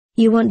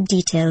You want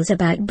details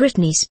about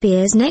Britney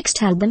Spears'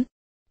 next album?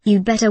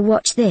 You better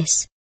watch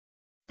this.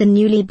 The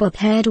newly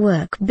bob-haired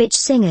work bitch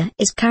singer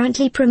is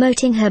currently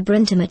promoting her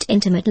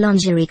intimate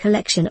lingerie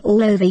collection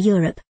all over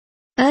Europe.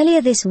 Earlier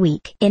this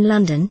week in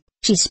London,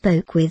 she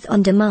spoke with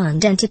On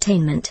Demand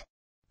Entertainment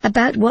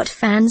about what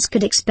fans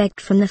could expect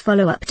from the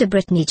follow-up to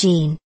Britney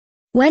Jean.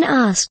 When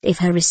asked if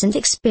her recent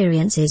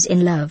experiences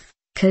in love,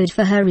 code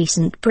for her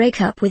recent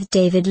breakup with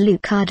David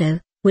Lucado,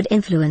 would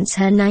influence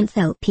her 9th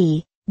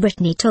LP,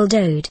 Britney told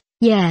Ode,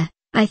 "Yeah,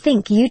 I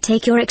think you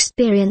take your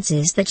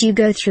experiences that you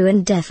go through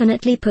and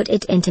definitely put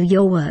it into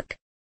your work.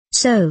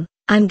 So,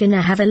 I'm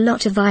gonna have a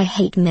lot of I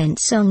hate men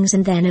songs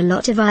and then a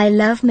lot of I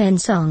love men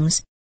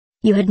songs.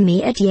 You had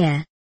me at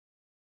yeah,